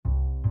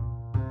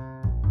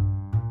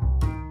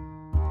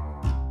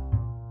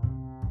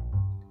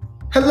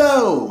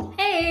Hello!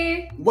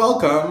 Hey!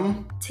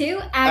 Welcome To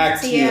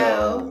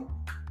Actio,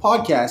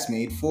 podcast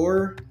made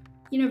for...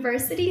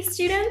 university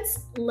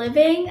students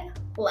living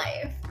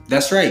life.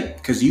 That's right,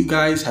 because you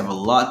guys have a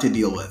lot to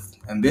deal with,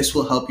 and this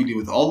will help you deal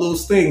with all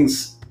those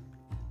things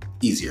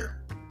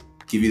easier.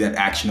 Give you that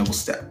actionable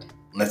step.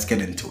 Let's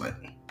get into it.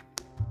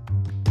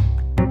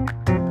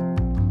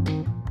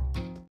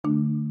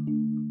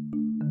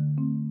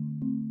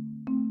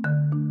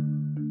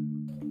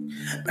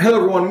 Hello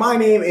everyone, my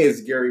name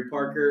is Gary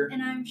Parker.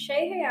 And I'm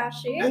Shay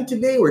Hayashi. And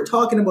today we're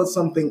talking about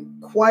something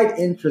quite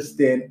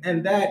interesting,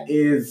 and that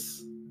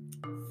is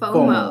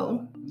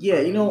FOMO.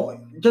 Yeah,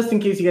 just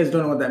in case you guys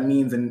don't know what that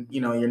means and,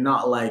 you're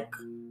not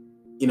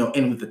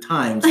in with the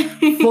times,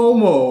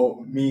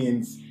 FOMO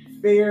means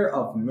fear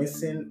of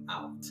missing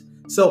out.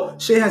 So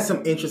Shay has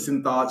some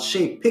interesting thoughts.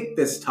 Shay picked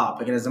this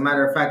topic, and as a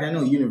matter of fact, I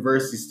know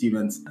university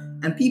students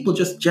and people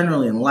just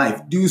generally in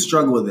life do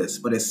struggle with this,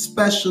 but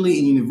especially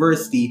in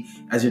university,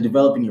 as you're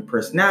developing your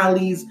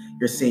personalities,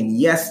 you're saying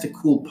yes to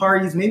cool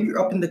parties, maybe you're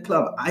up in the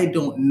club, I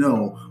don't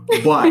know,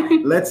 but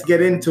let's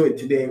get into it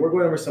today. We're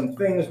going over some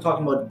things, we're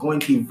talking about going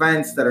to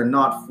events that are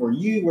not for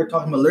you, we're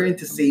talking about learning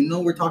to say no,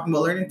 we're talking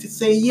about learning to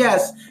say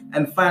yes,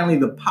 and finally,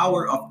 the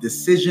power of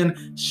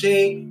decision.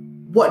 Shay,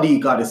 what do you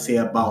got to say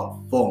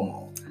about FOMO?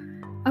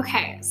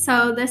 Okay,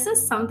 so this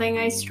is something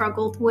I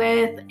struggled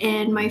with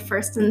in my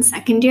first and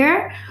second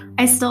year.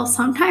 I still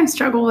sometimes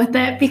struggle with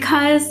it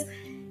because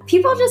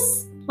people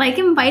just like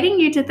inviting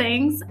you to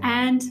things,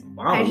 and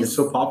you're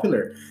so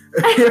popular.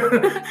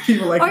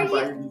 People like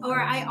inviting you.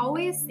 Or I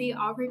always see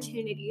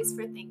opportunities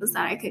for things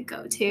that I could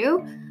go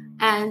to.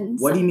 And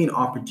what do you mean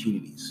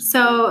opportunities?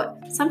 So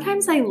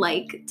sometimes I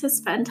like to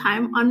spend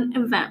time on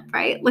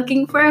Eventbrite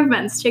looking for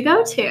events to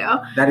go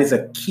to. That is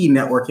a key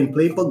networking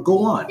play, but go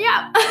on.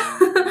 Yeah.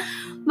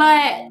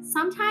 But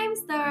sometimes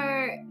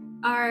there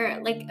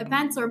are like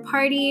events or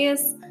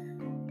parties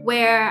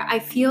where I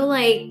feel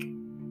like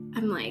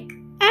I'm like,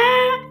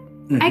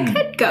 I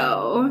could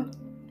go,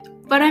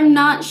 but I'm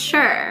not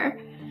sure.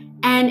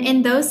 And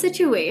in those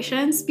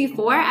situations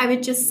before, I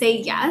would just say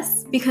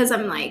yes because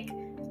I'm like,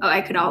 oh,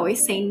 I could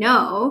always say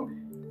no.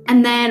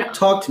 And then...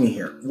 Talk to me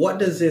here. What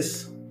does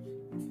this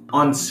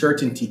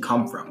uncertainty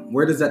come from?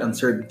 Where does that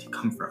uncertainty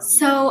come from?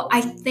 So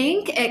I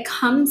think it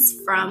comes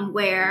from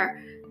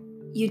where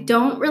you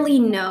don't really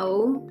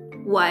know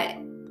what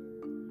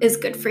is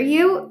good for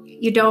you.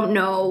 You don't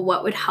know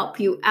what would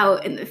help you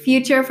out in the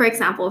future. For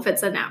example, if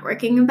it's a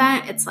networking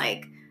event, it's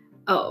like,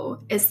 oh,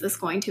 is this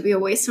going to be a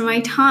waste of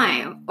my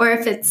time? Or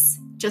if it's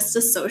just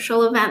a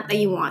social event that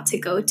you want to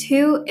go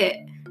to,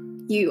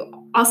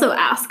 you also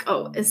ask,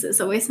 oh, is this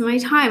a waste of my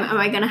time? Am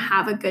I going to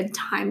have a good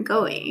time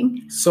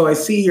going? So I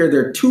see here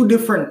there are two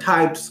different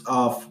types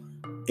of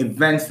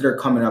events that are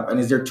coming up, and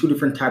is there two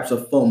different types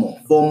of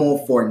FOMO?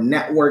 FOMO for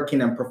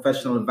networking and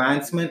professional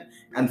advancement,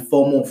 and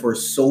FOMO for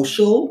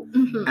social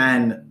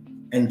and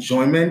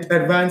enjoyment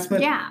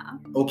advancement? Yeah.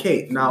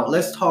 Okay, now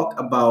let's talk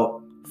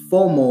about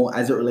FOMO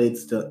as it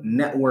relates to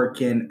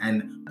networking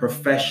and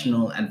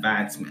professional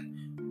advancement.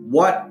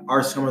 What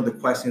are some of the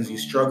questions you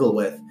struggle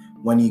with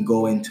when you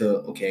go into,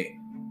 okay,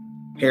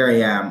 here I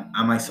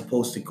am I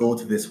supposed to go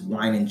to this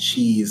wine and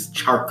cheese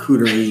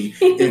charcuterie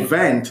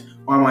event,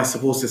 or am I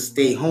supposed to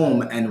stay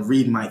home and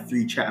read my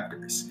 3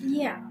 chapters?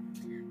 Yeah.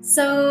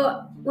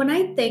 So when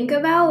I think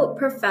about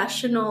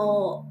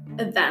professional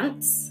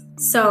events,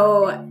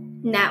 so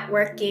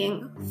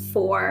networking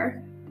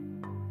for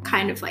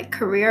kind of like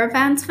career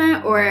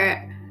advancement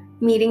or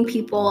meeting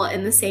people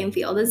in the same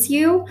field as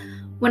you,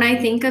 when I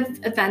think of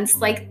events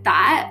like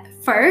that,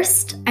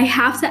 first, I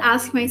have to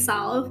ask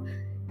myself,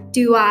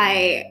 do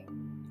I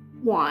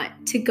want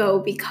to go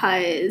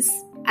because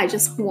I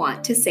just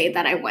want to say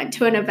that I went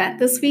to an event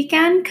this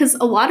weekend? Because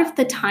a lot of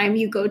the time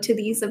you go to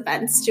these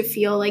events to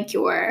feel like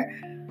you're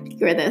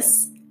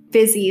this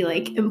busy,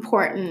 like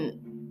important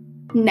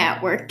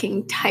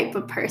networking type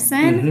of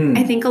person.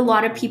 I think a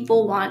lot of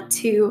people want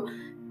to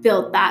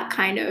build that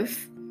kind of,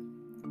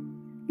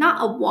 not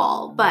a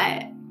wall,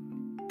 but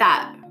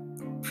that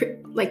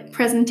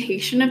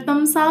presentation of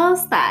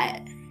themselves,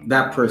 that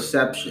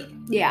perception.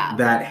 Yeah.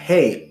 That,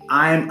 hey,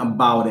 I'm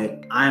about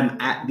it. I'm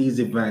at these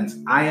events.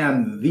 I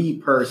am the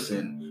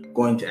person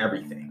going to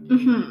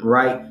everything.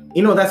 Right?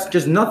 That's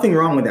just nothing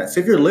wrong with that.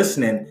 So if you're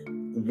listening,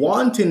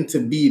 wanting to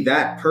be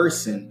that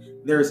person,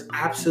 there's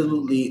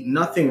absolutely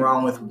nothing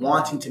wrong with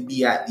wanting to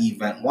be at the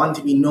event, wanting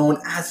to be known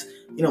as,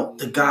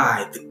 the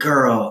guy, the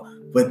girl,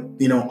 but,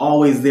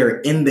 always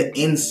there in the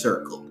in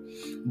circle.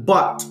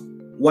 But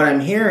what I'm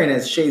hearing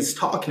as Shay's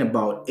talking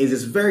about is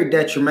it's very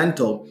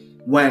detrimental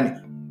when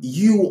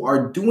you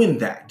are doing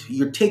that.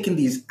 You're taking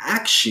these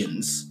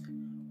actions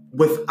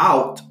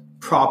without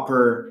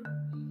proper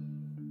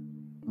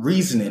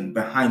reasoning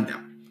behind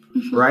them,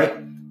 right?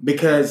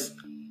 Because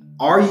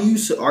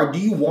do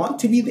you want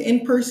to be the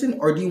in person,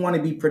 or do you want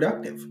to be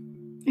productive?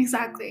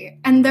 Exactly.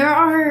 And there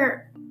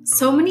are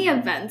so many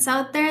events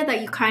out there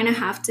that you kind of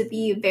have to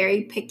be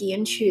very picky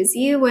and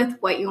choosy with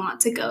what you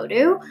want to go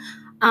to.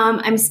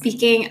 I'm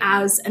speaking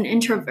as an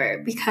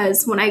introvert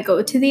because when I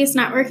go to these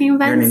networking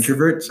events... You're an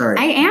introvert? Sorry.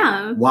 I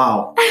am.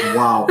 Wow.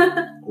 Wow.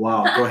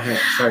 Go ahead.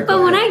 Sorry,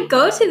 But when I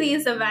go to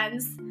these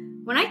events,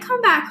 when I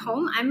come back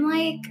home, I'm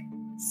like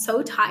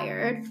so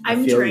tired.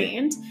 I'm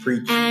drained.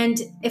 And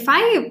if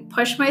I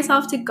push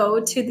myself to go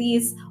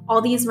to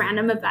all these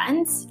random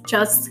events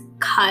just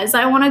because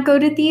I want to go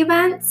to the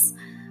events,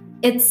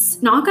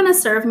 it's not going to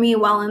serve me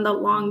well in the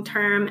long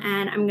term,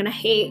 and I'm going to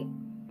hate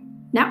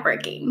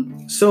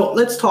networking. So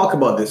let's talk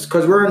about this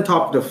because we're on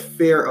top of the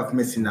fear of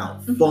missing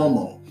out,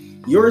 FOMO.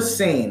 You're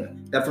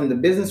saying that from the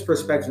business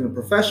perspective and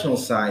the professional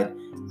side,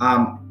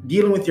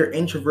 dealing with your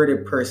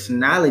introverted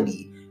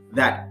personality,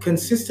 that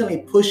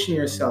consistently pushing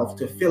yourself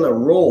to fill a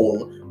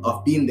role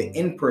of being the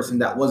in-person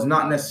that was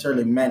not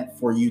necessarily meant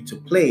for you to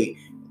play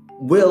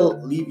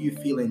will leave you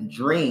feeling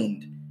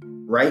drained,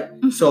 right?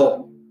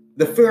 So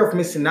the fear of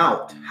missing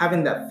out,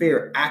 having that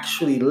fear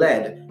actually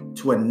led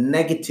to a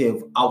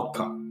negative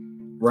outcome.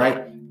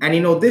 Right? And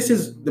this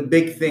is the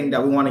big thing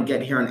that we want to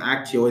get here on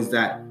Actio, is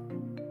that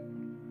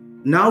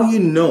now you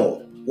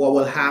know what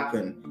will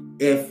happen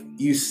if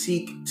you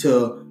seek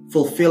to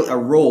fulfill a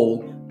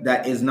role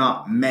that is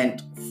not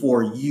meant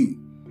for you,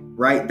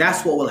 right?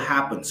 That's what will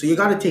happen. So you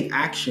got to take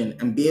action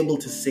and be able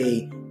to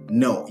say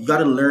no. You got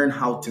to learn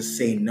how to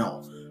say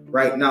no,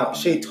 right? Now,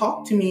 Shay,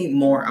 talk to me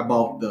more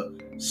about the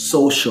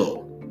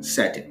social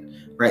setting,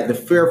 right? The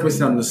fear of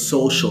missing out on the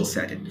social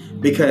setting,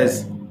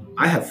 because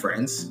I have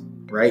friends,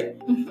 right?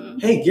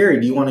 Hey, Gary,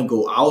 do you want to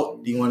go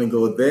out? Do you want to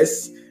go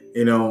this?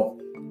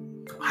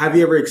 Have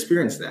you ever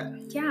experienced that?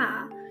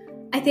 Yeah.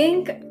 I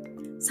think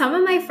some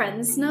of my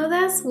friends know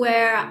this,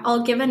 where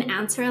I'll give an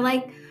answer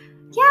like,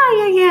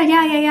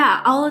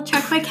 yeah. I'll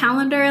check my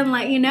calendar and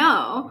let you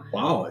know.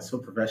 Wow, it's so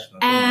professional.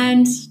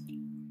 And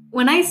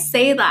when I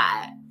say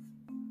that,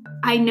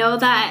 I know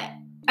that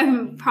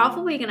I'm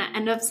probably going to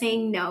end up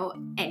saying no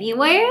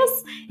anyways.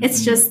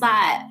 It's just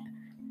that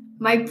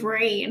my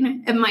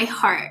brain and my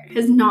heart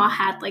has not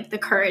had the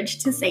courage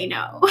to say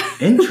no.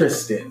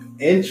 Interesting.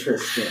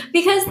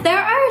 Because there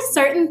are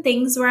certain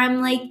things where I'm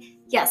like,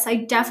 yes, I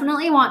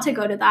definitely want to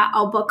go to that.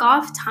 I'll book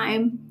off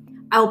time.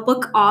 I'll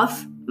book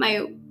off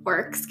my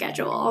work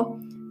schedule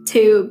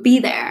to be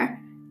there.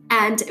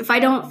 And if I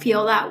don't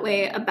feel that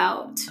way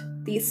about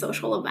these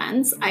social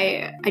events,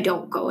 I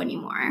don't go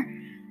anymore.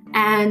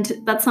 And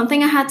that's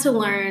something I had to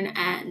learn.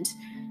 And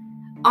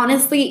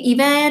honestly,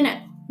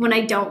 even when I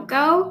don't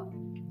go,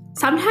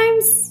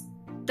 sometimes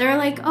they're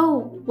like,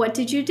 oh, what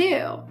did you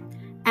do?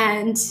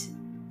 And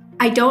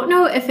I don't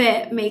know if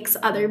it makes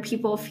other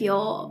people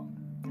feel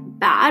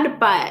bad,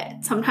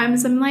 but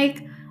sometimes I'm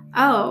like,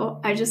 oh,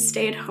 I just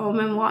stayed home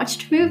and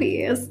watched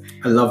movies.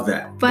 I love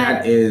that. But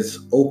that is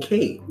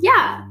okay.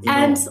 Yeah.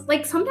 And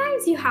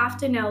sometimes you have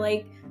to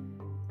know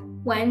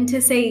when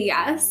to say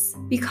yes,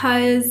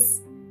 because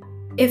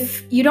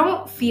if you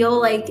don't feel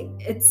like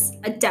it's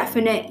a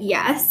definite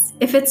yes,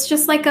 if it's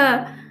just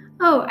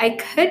oh, I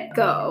could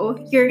go,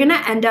 you're going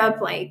to end up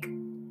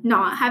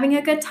not having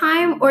a good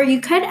time, or you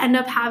could end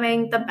up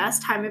having the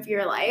best time of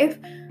your life.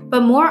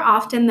 But more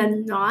often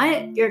than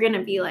not, you're going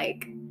to be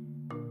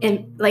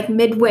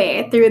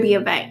midway through the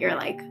event, you're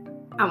like,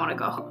 I want to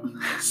go home.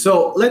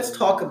 So let's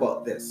talk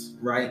about this,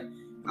 right?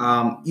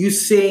 You're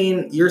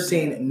saying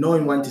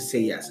knowing when to say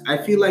yes. I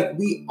feel like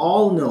we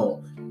all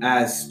know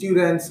as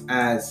students,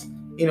 as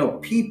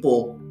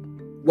people,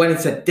 when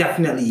it's a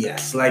definitely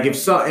yes.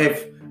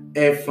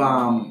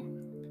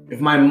 If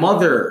my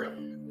mother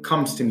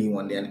comes to me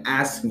one day and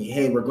asks me,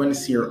 hey, we're going to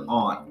see your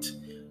aunt,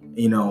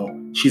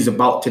 she's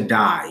about to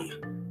die,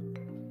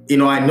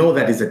 I know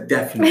that is a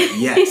definite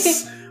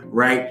yes,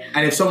 right?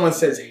 And if someone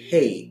says,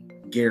 hey,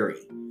 Gary,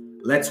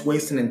 let's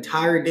waste an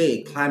entire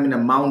day climbing a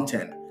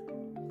mountain,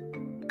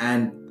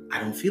 and I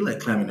don't feel like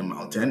climbing a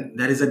mountain,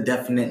 that is a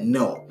definite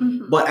no.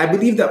 But I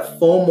believe that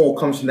FOMO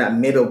comes from that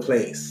middle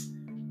place,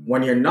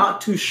 when you're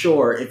not too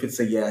sure if it's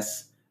a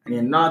yes and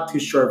you're not too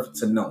sure if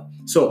it's a no.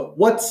 So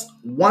what's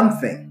one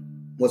thing,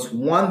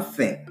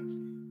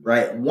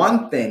 right?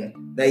 One thing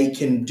that you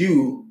can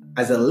do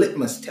as a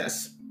litmus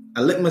test.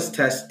 A litmus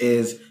test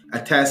is a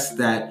test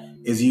that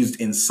is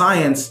used in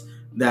science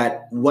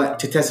to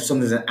test if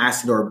something is an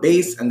acid or a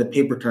base, and the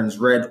paper turns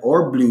red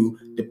or blue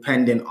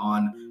depending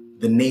on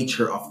the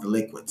nature of the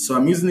liquid. So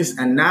I'm using this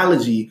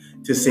analogy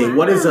to say,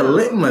 what is a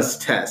litmus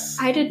test?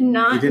 I did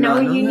not know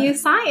you knew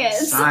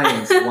science.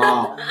 Science,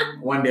 wow.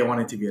 One day I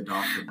wanted to be a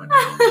doctor, but now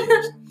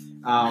I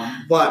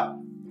changed. But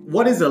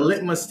what is a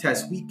litmus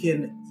test we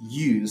can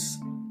use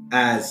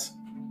as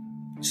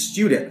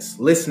students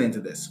listening to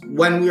this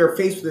when we are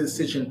faced with the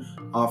decision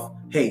of,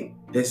 hey,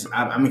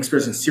 I'm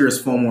experiencing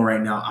serious FOMO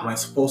right now. Am I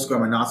supposed to go?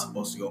 Am I not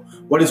supposed to go?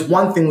 What is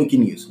one thing we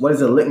can use? What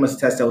is a litmus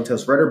test that will tell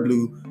us red or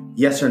blue,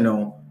 yes or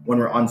no, when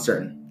we're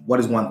uncertain? What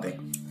is one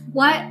thing?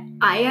 What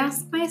I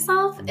ask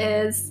myself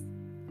is,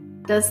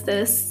 does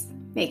this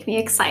make me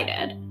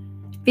excited?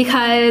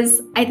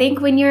 Because I think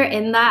when you're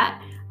in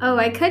that, oh,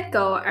 I could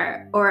go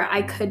or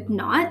I could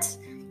not,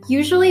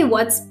 usually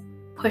what's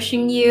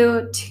pushing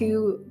you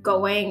to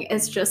going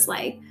is just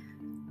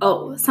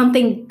oh,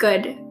 something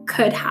good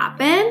could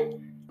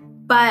happen,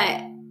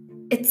 but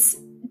it's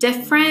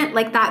different.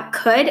 Like that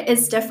could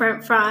is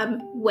different from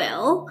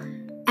will.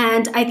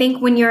 And I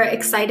think when you're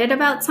excited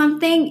about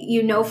something,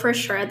 you know for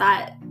sure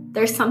that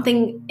there's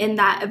something in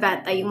that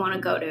event that you want to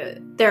go to.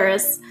 There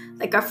is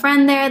like a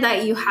friend there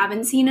that you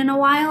haven't seen in a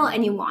while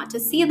and you want to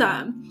see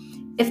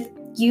them. If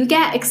you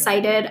get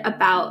excited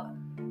about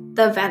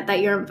the event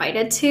that you're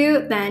invited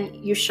to, then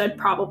you should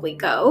probably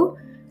go.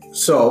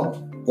 So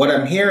what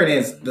I'm hearing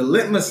is the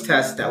litmus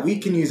test that we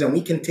can use and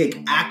we can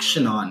take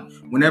action on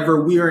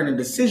whenever we are in a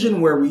decision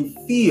where we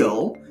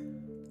feel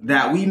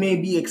that we may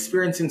be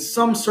experiencing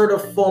some sort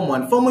of FOMO.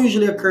 And FOMO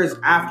usually occurs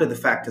after the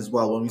fact as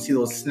well, when we see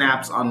those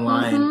snaps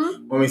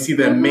online, when we see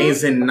the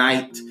amazing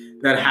night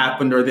that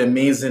happened or the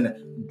amazing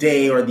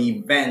day or the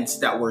events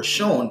that were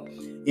shown.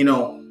 You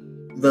know,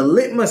 the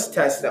litmus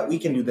test that we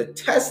can do, the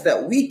test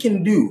that we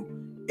can do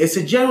is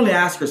to generally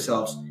ask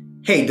ourselves,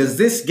 hey, does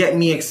this get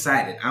me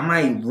excited? Am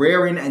I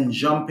raring and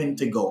jumping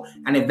to go?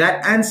 And if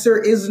that answer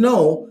is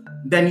no,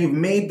 then you've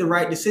made the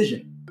right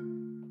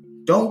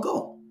decision. Don't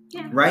go,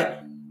 right?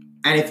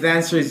 And if the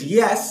answer is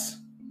yes,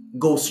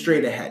 go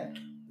straight ahead.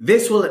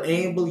 This will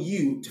enable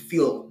you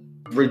to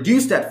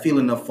reduce that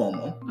feeling of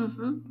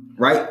FOMO,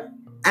 right?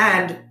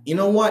 And you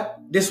know what?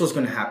 This was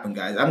going to happen,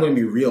 guys. I'm going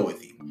to be real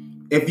with you.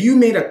 If you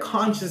made a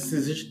conscious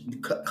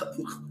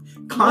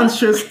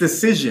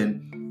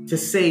decision to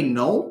say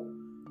no,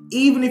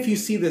 even if you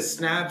see the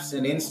snaps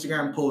and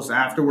Instagram posts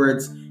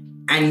afterwards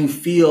and you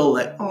feel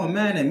like, oh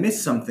man, I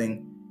missed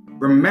something,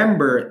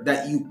 remember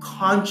that you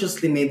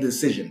consciously made the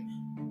decision,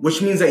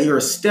 which means that you're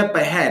a step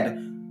ahead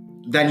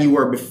than you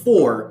were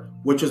before,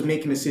 which was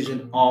making a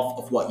decision off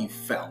of what you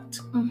felt,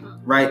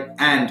 right?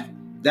 And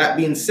that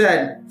being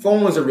said,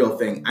 FOMO is a real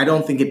thing. I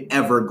don't think it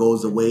ever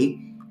goes away.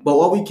 But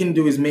what we can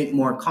do is make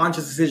more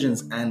conscious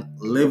decisions and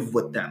live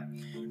with them.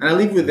 And I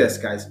leave you with this,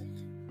 guys.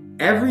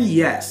 Every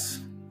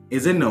yes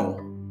is a no,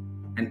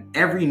 and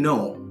every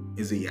no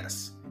is a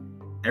yes.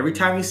 Every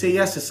time you say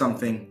yes to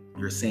something,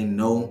 you're saying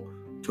no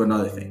to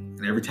another thing.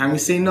 And every time you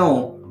say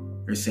no,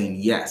 you're saying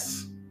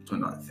yes to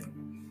another thing.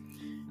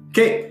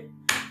 Okay,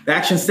 the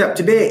action step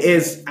today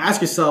is ask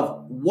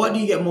yourself, what do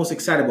you get most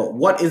excited about?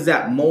 What is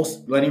that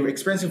most, when you're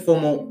experiencing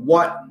FOMO,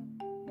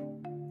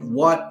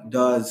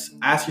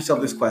 ask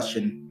yourself this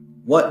question,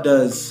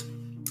 does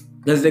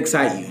it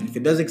excite you? And if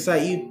it does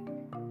excite you,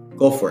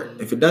 go for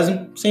it. If it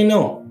doesn't, say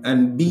no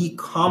and be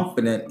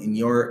confident in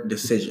your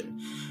decision.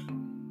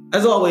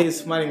 As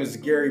always, my name is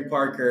Gary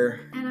Parker.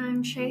 And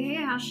I'm Shay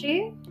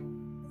Hayashi.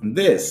 And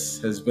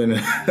this has been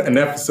an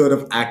episode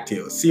of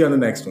Actio. See you on the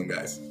next one,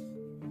 guys.